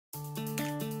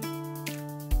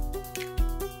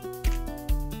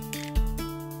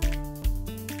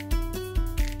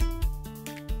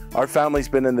Our family's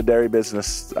been in the dairy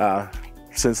business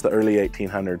since the early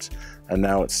 1800s, and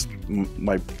now it's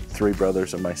my 3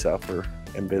 brothers and myself are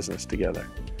in business together.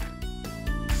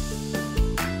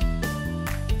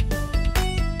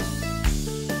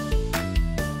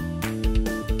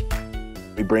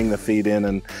 We bring the feed in,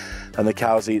 and the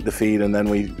cows eat the feed, and then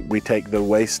we take the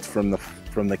waste from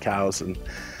the cows, and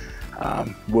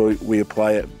we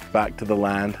apply it back to the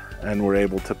land, and we're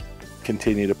able to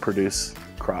continue to produce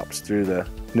crops through the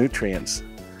nutrients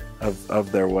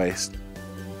of their waste.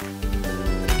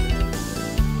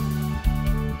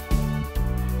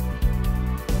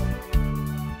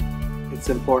 It's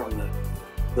important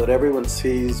that everyone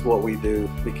sees what we do,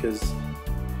 because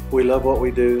we love what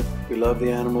we do. We love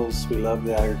the animals, we love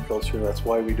the agriculture, that's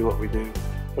why we do what we do.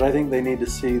 But I think they need to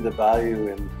see the value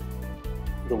in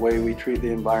the way we treat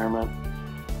the environment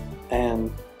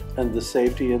and the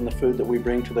safety in the food that we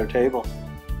bring to their table.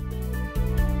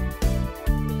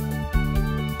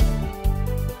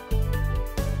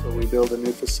 So we build a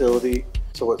new facility,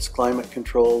 so it's climate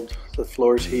controlled, the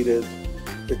floor's heated,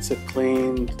 it's a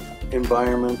clean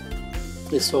environment.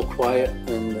 It's so quiet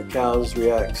and the cows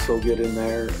react so good in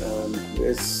there, and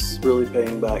it's really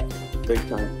paying back big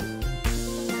time.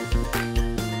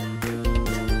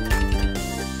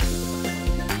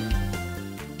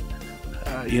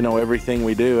 You know, everything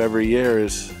we do every year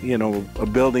is, you know, a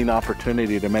building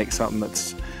opportunity to make something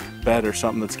that's better,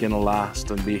 something that's going to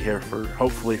last and be here for,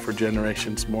 hopefully, for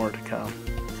generations more to come.